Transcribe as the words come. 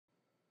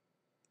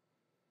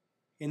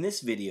In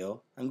this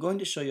video, I'm going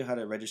to show you how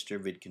to register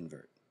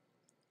VidConvert.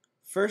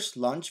 First,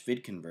 launch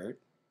VidConvert,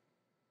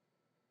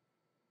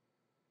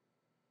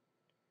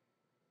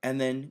 and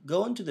then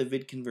go into the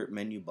VidConvert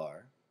menu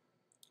bar,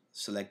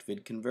 select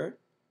VidConvert,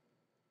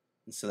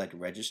 and select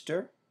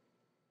Register,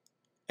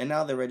 and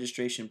now the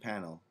registration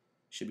panel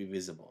should be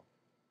visible.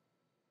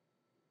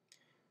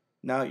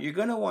 Now you're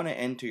going to want to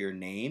enter your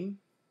name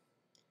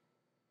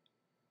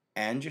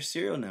and your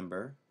serial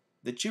number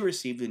that you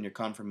received in your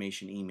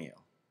confirmation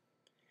email.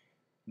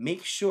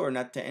 Make sure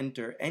not to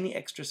enter any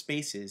extra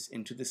spaces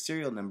into the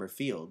serial number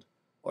field,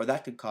 or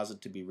that could cause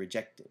it to be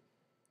rejected.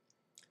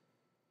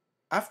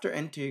 After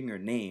entering your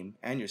name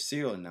and your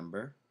serial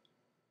number,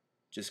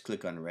 just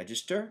click on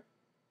Register,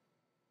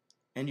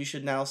 and you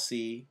should now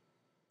see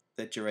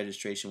that your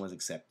registration was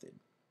accepted.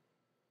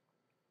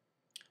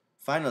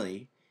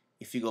 Finally,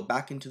 if you go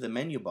back into the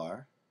menu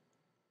bar,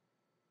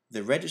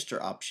 the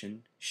Register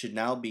option should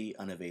now be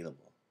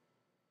unavailable,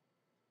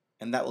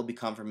 and that will be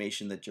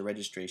confirmation that your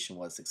registration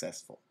was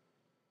successful.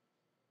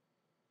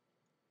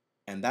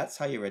 And that's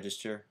how you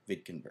register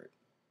VidConvert.